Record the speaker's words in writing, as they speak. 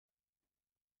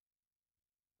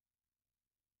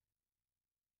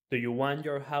Do you want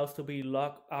your house to be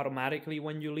locked automatically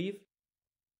when you leave?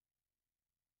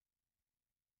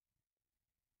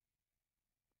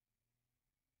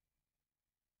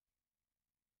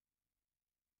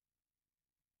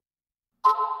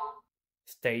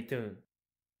 Stay tuned.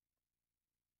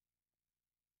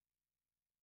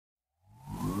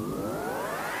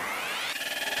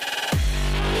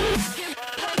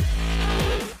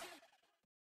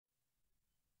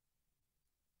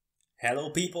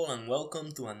 Hello, people, and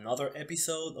welcome to another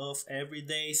episode of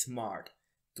Everyday Smart.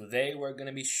 Today, we're going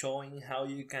to be showing how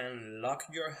you can lock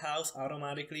your house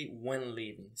automatically when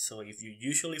leaving. So, if you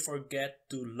usually forget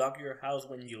to lock your house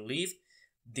when you leave,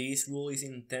 this rule is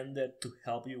intended to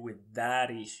help you with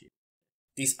that issue.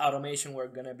 This automation, we're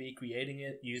going to be creating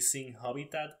it using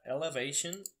Hubitat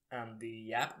Elevation, and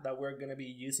the app that we're going to be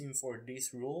using for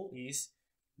this rule is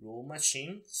Rule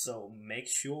Machine. So make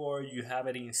sure you have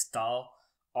it installed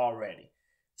already.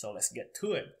 So let's get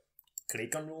to it.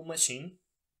 Click on Rule Machine,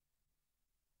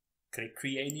 click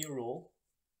Create New Rule,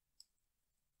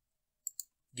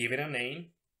 give it a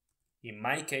name. In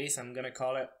my case, I'm going to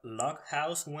call it Lock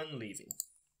House When Leaving.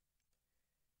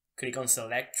 Click on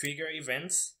Select Trigger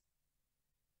Events.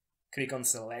 Click on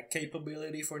Select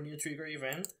Capability for New Trigger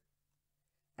Event.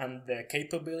 And the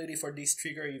capability for this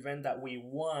trigger event that we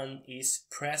want is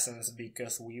presence,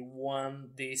 because we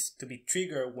want this to be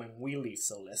triggered when we leave.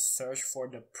 So let's search for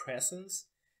the presence.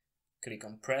 Click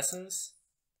on presence.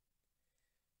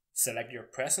 Select your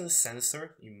presence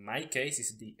sensor. In my case,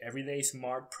 it's the Everyday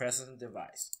Smart Presence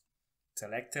device.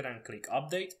 Select it and click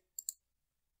Update.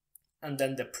 And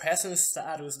then the presence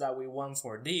status that we want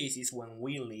for this is when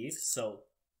we leave. So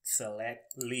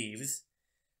select Leaves.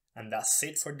 And that's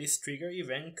it for this trigger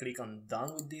event. Click on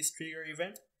Done with this trigger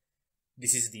event.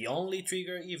 This is the only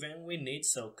trigger event we need,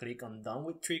 so click on Done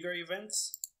with trigger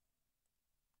events.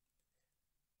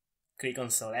 Click on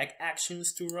Select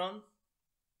Actions to run.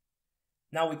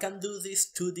 Now we can do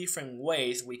this two different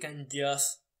ways. We can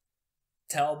just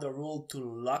tell the rule to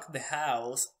lock the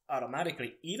house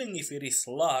automatically, even if it is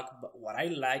locked, but what I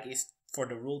like is for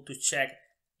the rule to check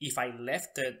if I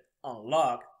left it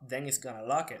unlocked, then it's gonna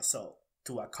lock it. So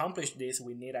to accomplish this,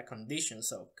 we need a condition.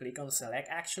 So click on Select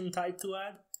Action Type to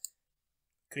add.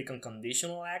 Click on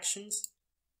Conditional Actions.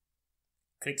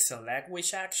 Click Select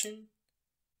Which Action.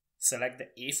 Select the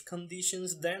If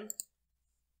conditions then.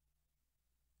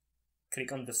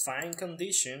 Click on Define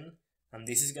Condition. And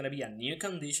this is going to be a new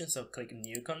condition, so click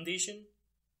New Condition.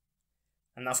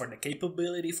 And now for the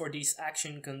capability for this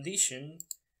action condition,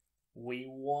 we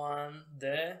want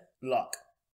the lock.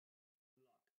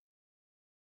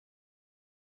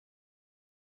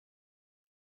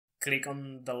 Click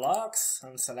on the locks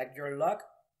and select your lock.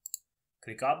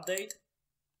 Click Update.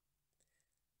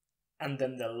 And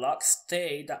then the lock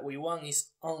state that we want is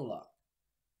unlock.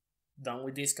 Done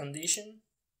with this condition.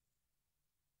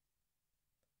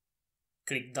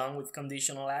 Click Done with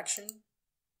Conditional Action.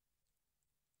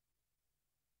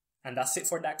 And that's it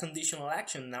for that conditional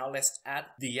action. Now let's add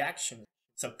the action.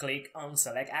 So click on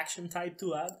Select Action Type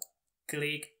to add.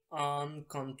 Click on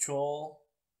Control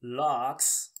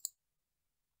Locks.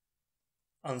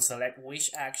 On Select Which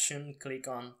Action, click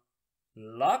on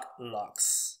Lock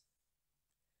Locks.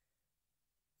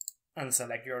 And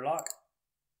select your lock.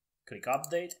 Click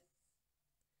Update.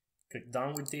 Click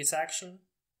Done with this action.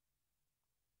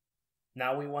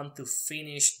 Now we want to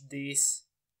finish this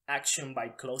action by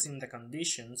closing the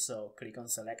condition, so click on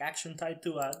Select Action Type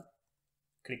to add.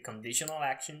 Click Conditional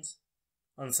Actions.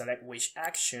 On Select Which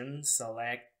Action,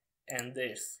 select End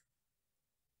If.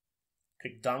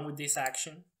 Click Done with this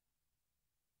action.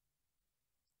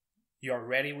 You're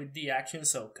ready with the action,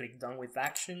 so click Done with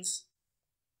Actions.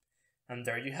 And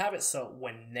there you have it. So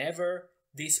whenever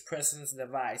this presence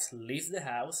device leaves the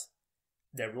house,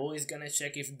 the rule is gonna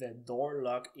check if the door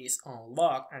lock is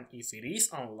unlocked, and if it is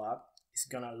unlocked, it's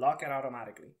gonna lock it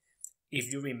automatically.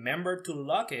 If you remember to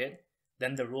lock it,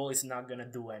 then the rule is not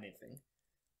gonna do anything.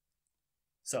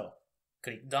 So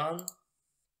click Done.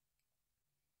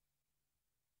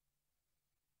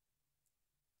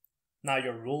 Now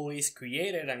your rule is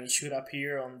created and it should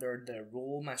appear under the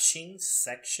Rule Machines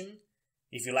section.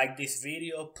 If you like this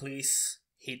video, please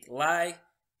hit like,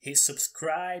 hit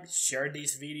subscribe, share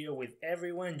this video with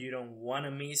everyone. You don't want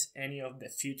to miss any of the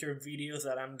future videos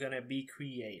that I'm gonna be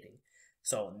creating.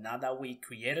 So now that we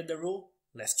created the rule,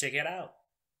 let's check it out.